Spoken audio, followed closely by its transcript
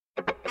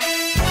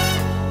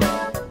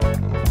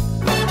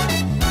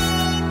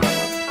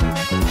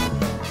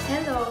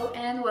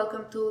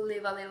to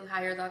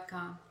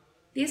livealittlehigher.com.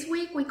 This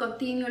week we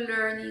continue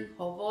learning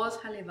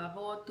Hovot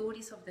HaLevavot,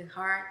 Duties of the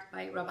Heart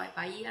by Rabbi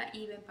Bahia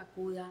Ibn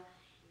Pakuda,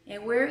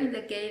 and we're in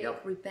the gate of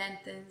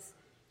repentance,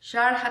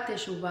 Shar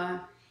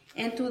HaTeshuvah.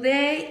 And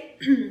today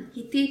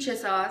he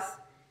teaches us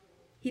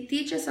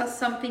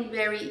something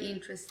very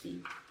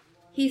interesting.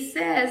 He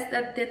says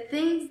that the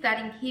things that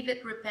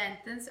inhibit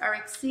repentance are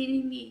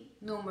exceedingly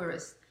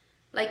numerous.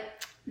 Like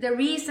the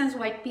reasons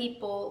why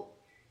people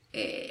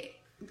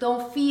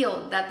don't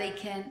feel that they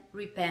can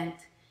repent.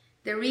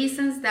 The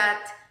reasons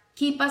that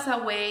keep us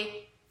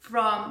away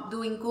from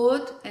doing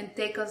good and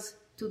take us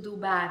to do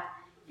bad.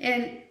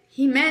 And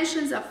he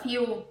mentions a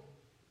few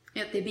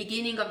at the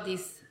beginning of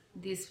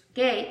this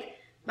gate,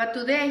 but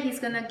today he's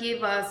going to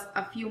give us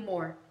a few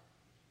more.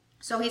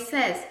 So he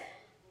says,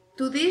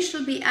 to this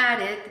should be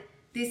added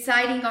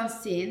deciding on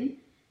sin,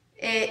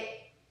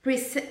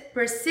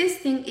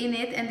 persisting in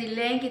it and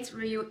delaying its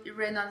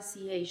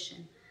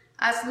renunciation.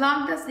 As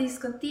long as this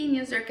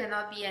continues, there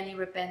cannot be any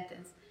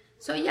repentance.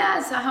 So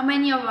yes, how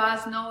many of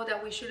us know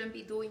that we shouldn't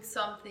be doing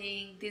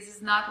something? This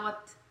is not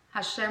what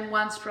Hashem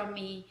wants from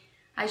me.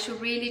 I should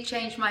really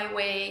change my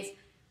ways.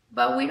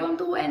 But we don't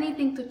do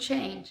anything to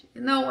change.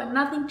 You know, when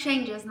nothing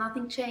changes,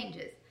 nothing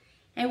changes.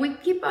 And we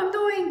keep on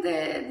doing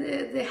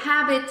the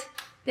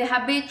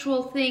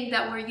habitual thing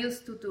that we're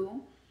used to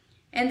do.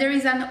 And there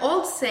is an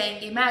old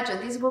saying,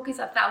 imagine, this book is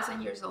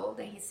 1,000 years old,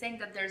 and he's saying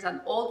that there's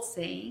an old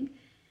saying,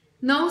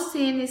 no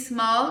sin is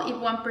small if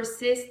one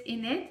persists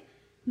in it.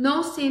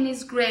 No sin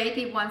is great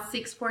if one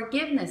seeks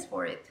forgiveness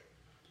for it.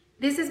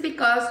 This is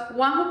because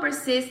one who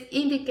persists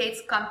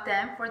indicates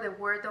contempt for the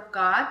word of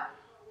God,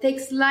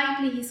 takes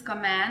lightly his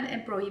command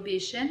and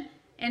prohibition,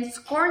 and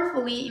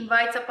scornfully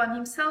invites upon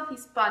himself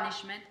his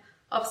punishment.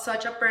 Of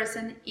such a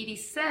person it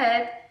is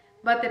said,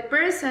 but the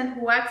person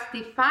who acts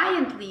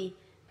defiantly,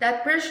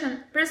 that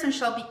person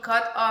shall be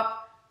cut off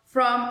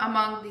from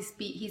among his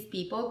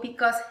people,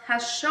 because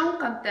has shown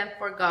contempt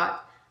for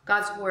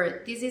God's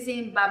word. This is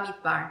in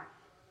Bamidbar,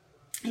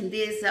 in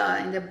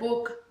the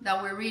book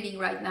that we're reading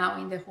right now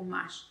in the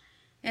Chumash.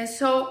 And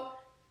so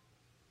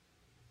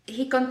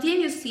he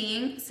continues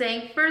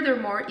saying,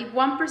 furthermore, if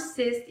one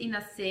persists in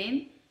a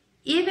sin,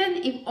 even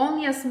if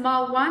only a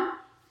small one,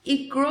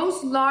 it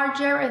grows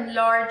larger and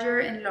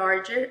larger and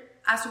larger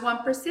as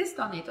one persists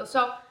on it.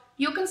 So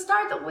you can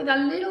start with a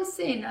little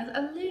sin,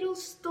 a little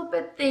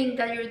stupid thing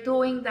that you're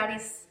doing that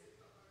is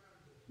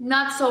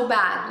not so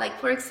bad. Like,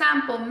 for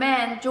example,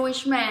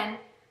 Jewish men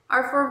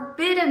are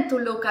forbidden to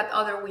look at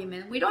other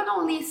women. We don't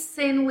only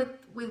sin with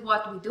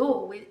what we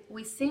do,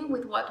 we sin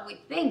with what we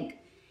think.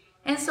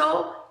 And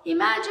so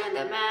imagine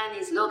the man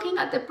is looking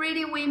at the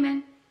pretty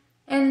women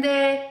and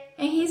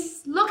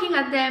he's looking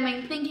at them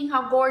and thinking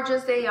how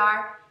gorgeous they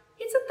are.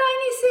 It's a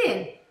tiny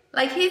sin.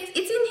 Like it's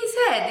in his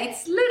head,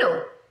 it's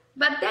little.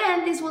 But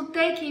then this will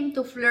take him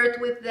to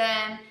flirt with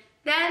them.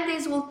 Then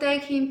this will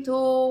take him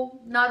to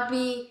not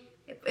be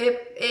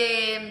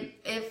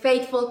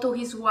faithful to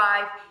his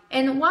wife.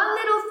 And one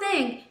little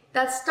thing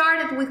that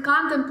started with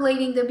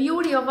contemplating the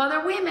beauty of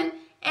other women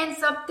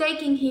ends up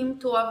taking him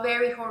to a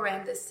very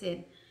horrendous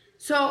sin.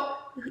 So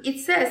it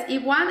says,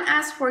 if one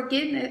asks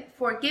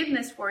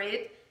forgiveness for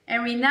it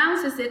and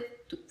renounces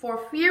it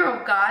for fear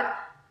of God,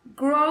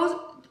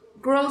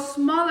 grows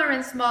smaller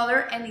and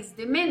smaller and is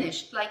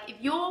diminished. Like if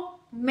you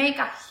make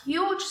a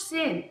huge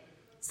sin,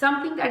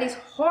 something that is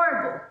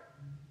horrible,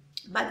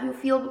 but you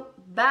feel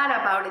bad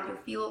about it, you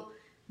feel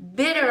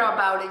bitter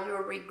about it,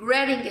 you're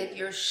regretting it,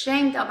 you're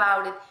ashamed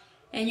about it,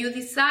 and you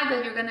decide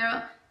that you're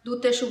gonna do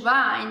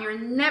teshuvah and you're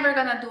never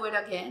gonna do it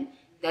again,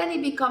 then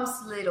it becomes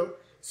little.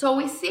 So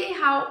we see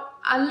how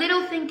a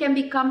little thing can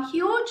become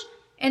huge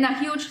and a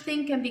huge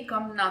thing can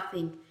become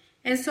nothing.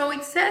 And so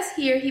it says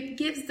here, he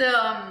gives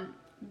the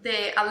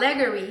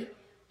allegory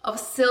of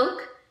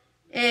silk,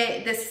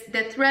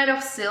 the thread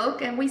of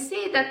silk, and we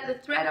see that the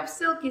thread of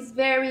silk is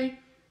very,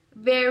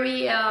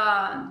 very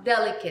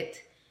delicate,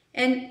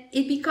 and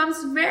it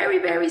becomes very,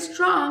 very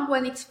strong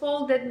when it's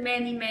folded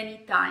many, many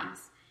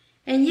times.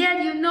 And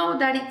yet you know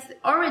that its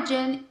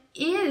origin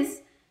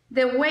is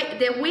the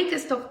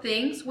weakest of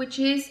things, which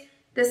is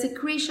the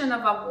secretion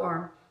of a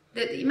worm.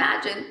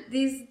 Imagine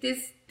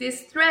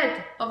this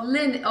thread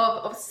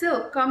of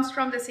silk comes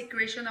from the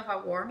secretion of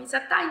a worm. It's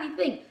a tiny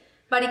thing,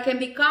 but it can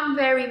become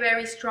very,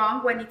 very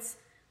strong when it's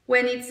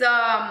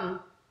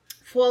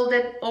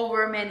folded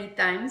over many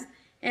times.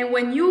 And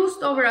when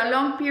used over a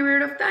long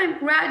period of time,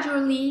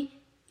 gradually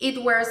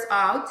it wears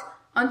out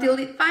until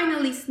it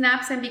finally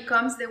snaps and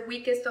becomes the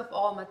weakest of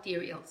all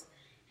materials.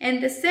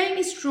 And the same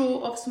is true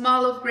of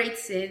small of great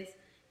sins.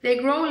 They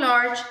grow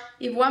large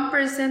if one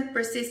person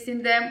persists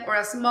in them,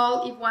 or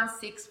small if one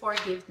seeks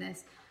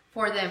forgiveness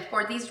for them.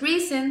 For this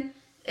reason,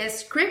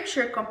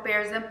 Scripture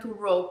compares them to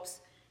ropes.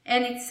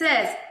 And it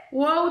says,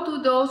 woe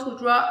to those who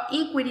draw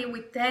iniquity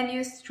with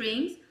tenuous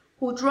strings,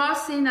 who draw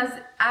sin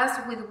as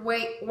with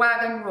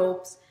wagon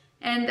ropes.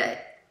 And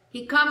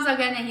he comes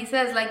again and he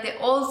says, like the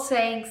old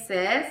saying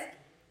says,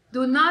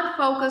 Do not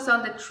focus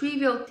on the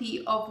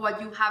triviality of what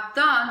you have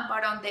done,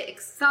 but on the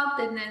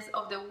exaltedness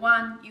of the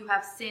one you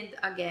have sinned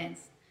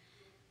against.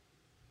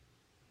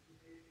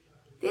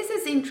 This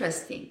is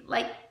interesting.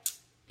 Like,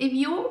 if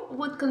you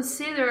would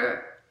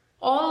consider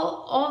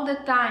all the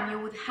time, you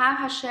would have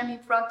Hashem in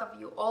front of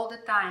you all the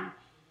time,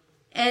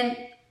 and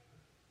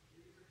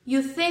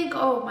you think,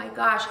 oh my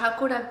gosh, how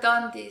could I have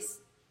done this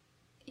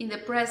in the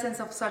presence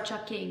of such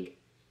a king?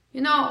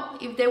 You know,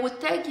 if they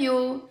would take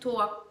you to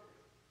a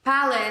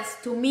palace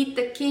to meet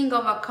the king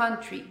of a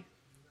country,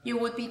 you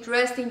would be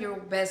dressed in your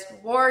best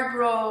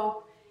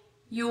wardrobe,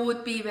 you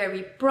would be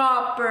very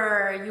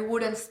proper, you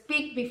wouldn't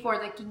speak before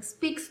the king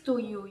speaks to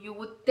you, you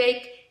would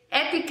take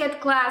etiquette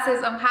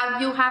classes on how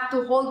you have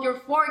to hold your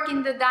fork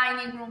in the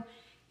dining room.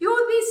 You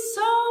would be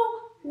so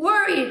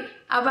worried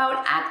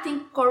about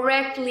acting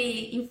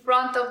correctly in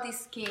front of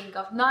this king,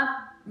 of not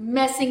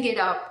messing it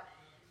up.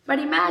 But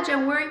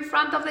imagine we're in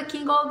front of the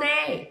king all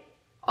day.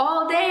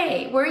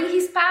 We're in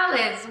his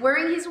palace, we're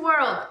in his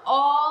world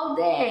all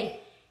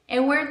day.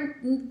 And we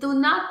do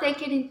not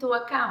take it into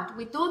account.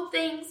 We do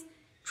things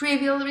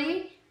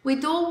trivially, we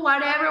do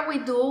whatever we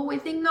do, we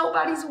think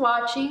nobody's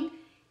watching,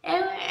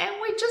 and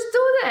we just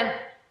do them.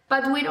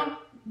 But we don't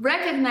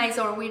recognize,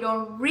 or we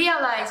don't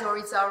realize, or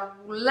it's our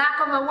lack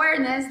of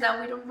awareness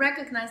that we don't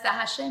recognize that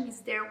Hashem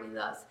is there with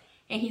us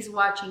and he's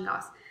watching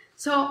us.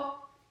 So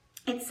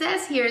it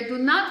says here, do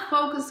not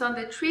focus on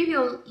the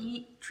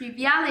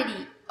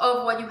triviality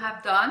of what you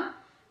have done,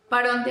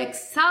 but on the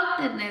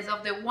exaltedness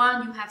of the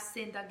one you have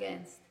sinned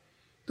against.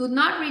 Do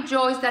not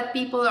rejoice that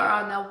people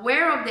are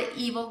unaware of the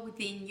evil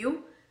within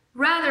you.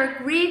 Rather,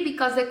 grieve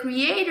because the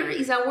Creator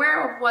is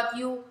aware of what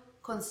you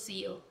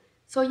conceal.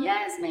 So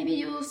yes, maybe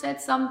you said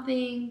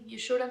something you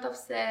shouldn't have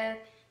said,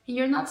 and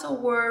you're not so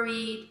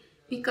worried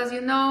because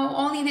you know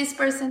only this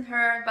person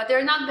heard, but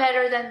they're not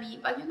better than me.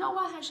 But you know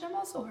what? Hashem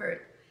also heard.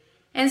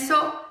 And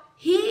so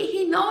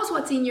he knows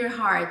what's in your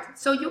heart,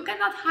 so you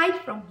cannot hide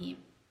from him.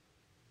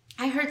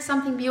 I heard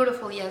something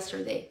beautiful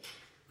yesterday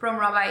from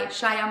Rabbi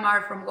Shai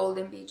Amar from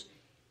Golden Beach.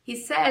 He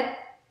said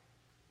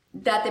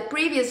that the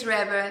previous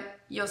Rebbe,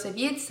 Yosef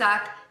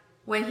Yitzhak,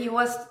 when he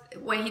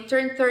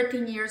turned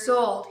 13 years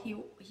old,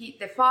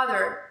 the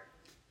father,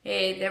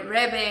 the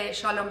Rebbe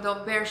Shalom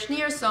Dov Ber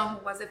Schneerson,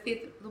 who was the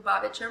 5th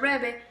Lubavitcher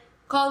Rebbe,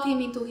 called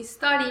him into his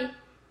study,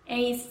 and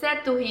he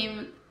said to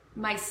him,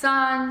 my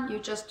son, you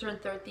just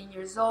turned 13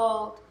 years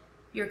old,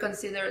 you're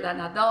considered an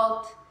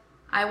adult,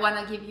 I want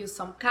to give you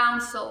some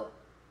counsel,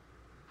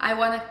 I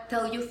want to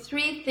tell you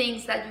 3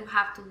 things that you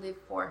have to live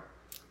for.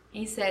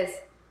 He says,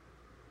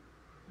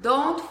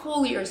 don't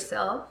fool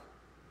yourself,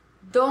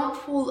 don't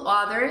fool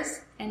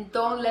others, and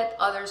don't let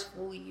others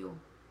fool you.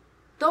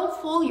 Don't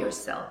fool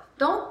yourself.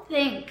 Don't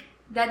think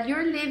that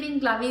you're living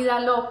la vida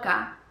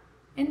loca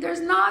and there's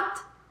not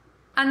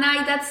an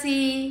eye that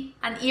sees,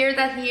 an ear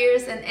that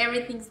hears, and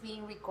everything's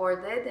being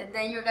recorded, and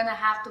then you're gonna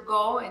have to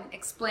go and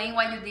explain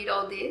why you did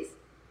all this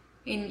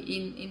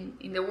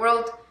in the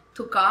world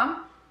to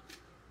come.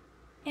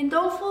 And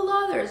don't fool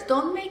others.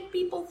 Don't make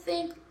people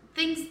think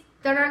things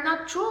that are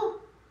not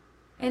true.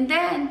 And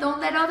then don't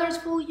let others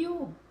fool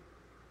you.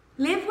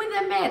 Live with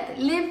the Emet,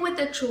 live with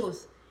the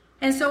truth.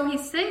 And so he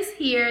says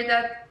here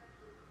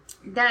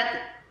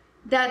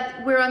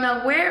that we're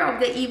unaware of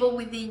the evil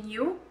within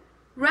you.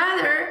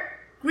 Rather,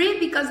 grieve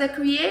because the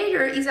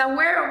Creator is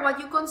aware of what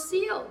you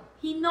conceal.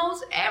 He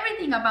knows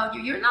everything about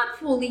you. You're not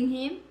fooling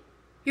him.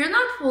 You're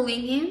not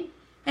fooling him.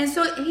 And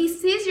so he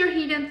sees your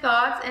hidden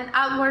thoughts and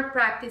outward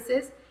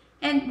practices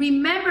and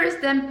remembers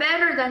them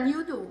better than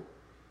you do.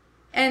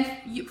 And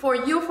for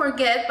you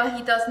forget, but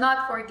he does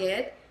not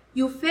forget.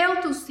 You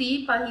fail to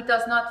see, but he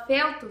does not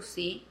fail to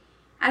see.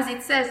 As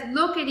it says,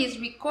 look, it is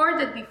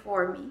recorded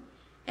before me.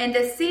 And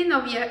the sin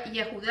of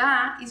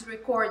Yehudah is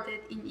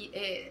recorded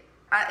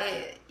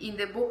in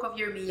the book of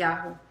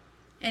Yirmiyahu.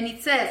 And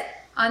it says,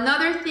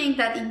 another thing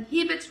that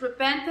inhibits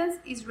repentance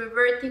is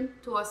reverting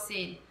to a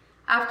sin.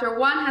 After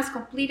one has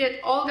completed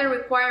all the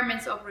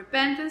requirements of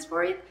repentance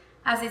for it,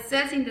 as it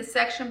says in the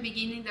section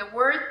beginning the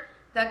word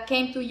that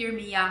came to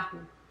Yirmiyahu,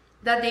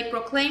 that they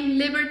proclaim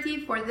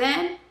liberty for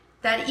them,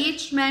 that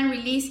each man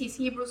release his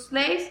Hebrew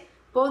slaves,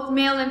 both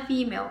male and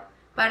female.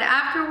 But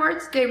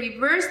afterwards they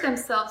reversed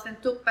themselves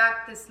and took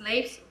back the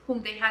slaves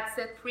whom they had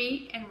set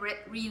free and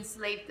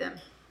re-enslaved them.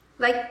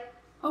 Like,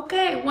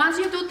 okay, once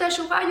you do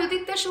teshuvah, you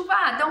did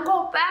teshuvah. Don't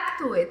go back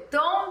to it.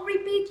 Don't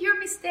repeat your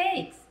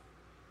mistakes.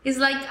 It's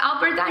like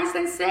Albert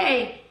Einstein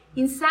say,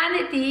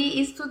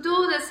 insanity is to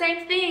do the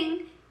same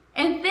thing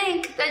and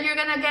think that you're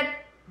going to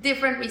get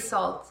different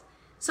results.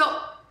 So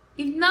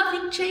if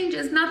nothing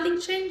changes,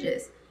 nothing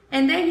changes.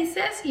 And then he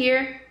says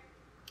here,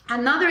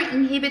 another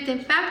inhibiting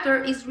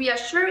factor is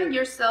reassuring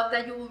yourself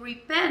that you will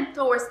repent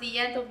towards the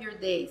end of your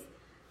days.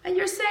 And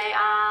you say,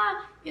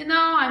 I'm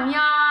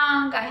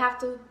young, I have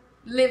to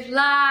live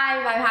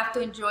life, I have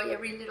to enjoy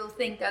every little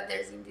thing that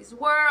there's in this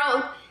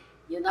world.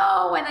 When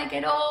I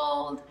get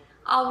old,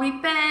 I'll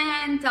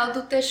repent, I'll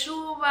do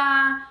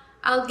teshuvah,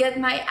 I'll get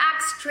my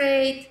act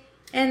straight,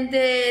 and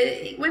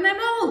when I'm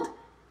old.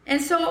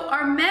 And so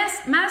our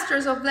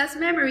masters of blessed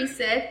memory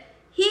said,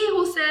 he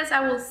who says,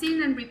 I will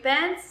sin and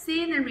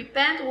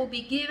repent will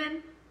be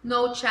given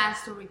no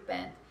chance to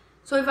repent.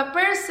 So if a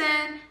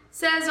person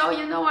says,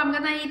 oh, I'm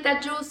going to eat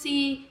that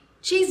juicy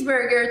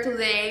cheeseburger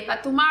today,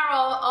 but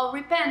tomorrow I'll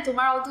repent,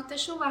 tomorrow I'll do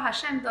teshuvah,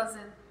 Hashem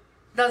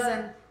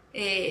doesn't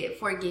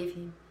forgive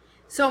him.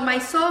 So my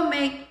soul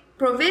make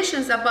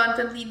provisions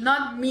abundantly,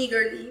 not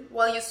meagerly,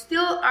 while you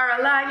still are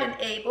alive and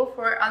able,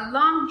 for a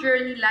long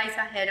journey lies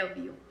ahead of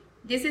you.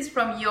 This is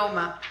from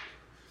Yoma.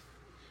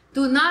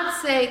 Do not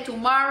say,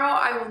 tomorrow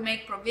I will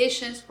make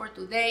provisions, for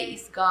today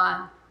is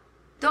gone.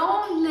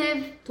 Don't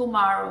live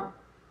tomorrow.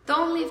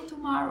 Don't live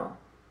tomorrow.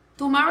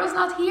 Tomorrow is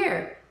not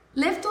here.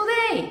 Live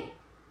today.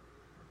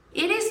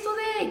 It is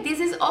today.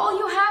 This is all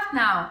you have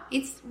now.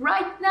 It's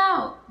right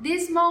now,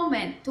 this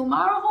moment.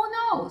 Tomorrow, who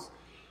knows?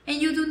 And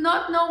you do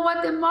not know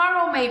what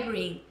tomorrow may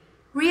bring.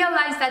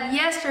 Realize that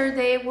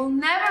yesterday will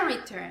never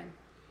return,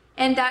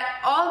 and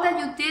that all that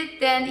you did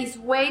then is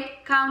weighed,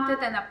 counted,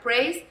 and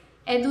appraised,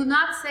 and do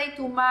not say,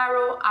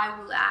 tomorrow I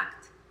will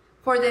act.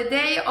 For the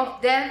day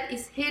of death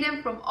is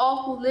hidden from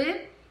all who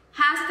live,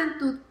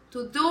 hasten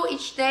to do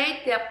each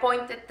day the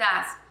appointed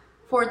task.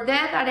 For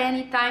death at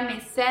any time may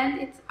send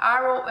its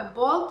arrow and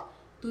bolt.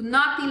 Do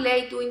not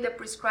delay doing the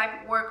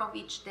prescribed work of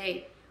each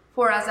day.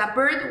 For as a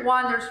bird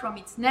wanders from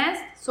its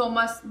nest, so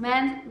must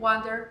man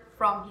wander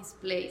from his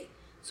place.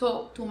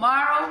 So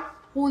tomorrow,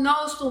 who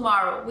knows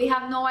tomorrow? We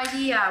have no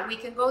idea. We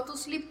can go to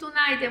sleep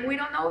tonight and we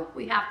don't know if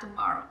we have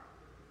tomorrow.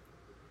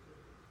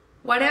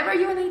 Whatever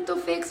you need to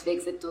fix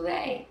it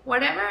today.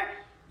 Whatever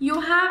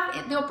you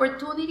have the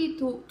opportunity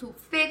to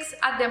fix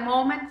at the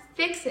moment,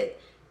 fix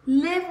it.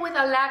 Live with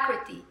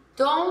alacrity.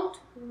 Don't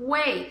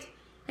wait.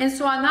 And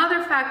so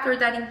another factor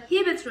that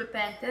inhibits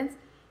repentance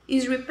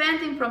is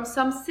repenting from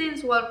some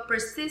sins while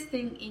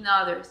persisting in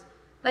others.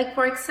 Like,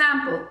 for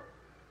example,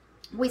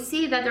 we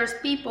see that there's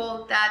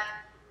people that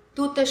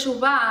do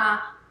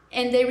teshuvah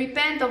and they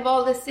repent of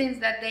all the sins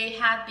that they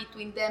had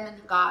between them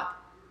and God.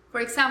 For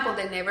example,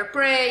 they never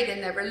prayed,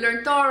 they never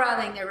learned Torah,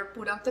 they never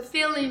put on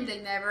tefillin, they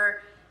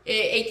never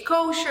ate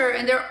kosher,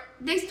 and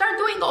they start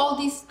doing all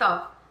this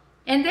stuff.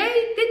 And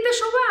they did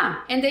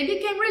teshuvah and they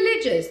became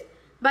religious.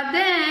 But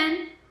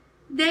then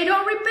they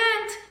don't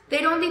repent. They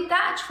don't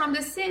detach from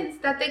the sins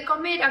that they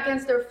commit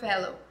against their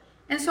fellow.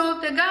 And so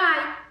the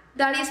guy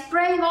that is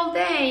praying all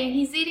day, and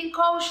he's eating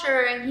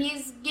kosher, and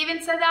he's giving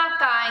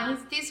tzedakah, and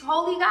he's this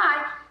holy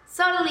guy,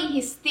 suddenly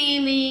he's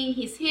stealing,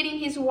 he's hitting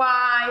his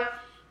wife,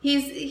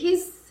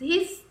 he's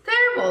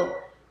terrible.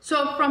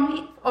 So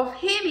of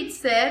him it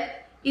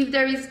said, if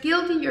there is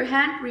guilt in your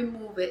hand,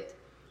 remove it.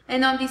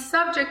 And on this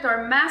subject,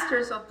 our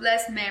masters of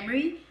blessed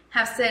memory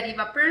have said, if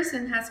a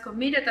person has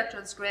committed a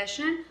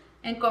transgression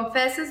and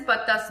confesses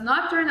but does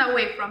not turn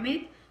away from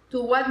it,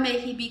 to what may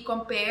he be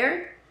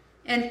compared?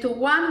 And to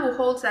one who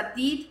holds a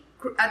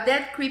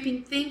dead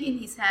creeping thing in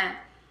his hand.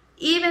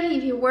 Even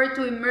if he were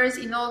to immerse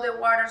in all the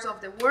waters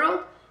of the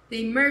world,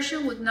 the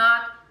immersion would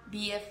not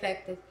be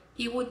effective.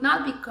 He would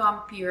not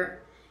become pure.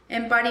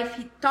 But if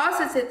he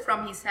tosses it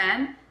from his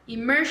hand,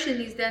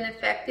 immersion is then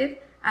effective,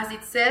 as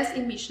it says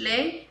in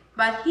Mishlei,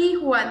 but he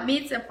who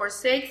admits and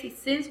forsakes his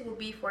sins will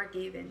be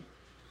forgiven.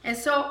 And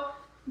so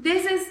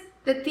this is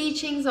the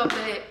teachings of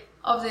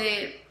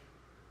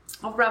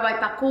Rabbi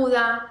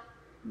Pakuda,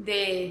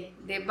 the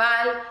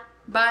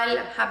Baal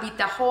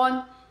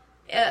Habitachon,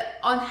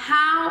 on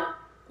how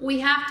we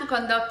have to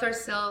conduct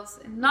ourselves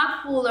and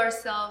not fool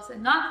ourselves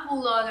and not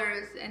fool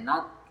others and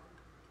not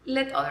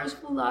let others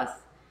fool us.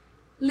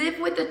 Live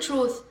with the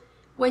truth.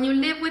 When you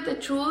live with the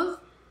truth,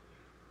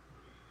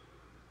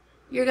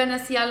 you're going to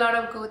see a lot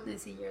of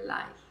goodness in your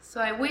life.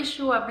 So I wish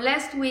you a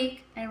blessed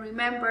week, and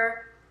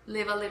remember,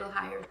 live a little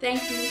higher.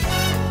 Thank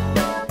you.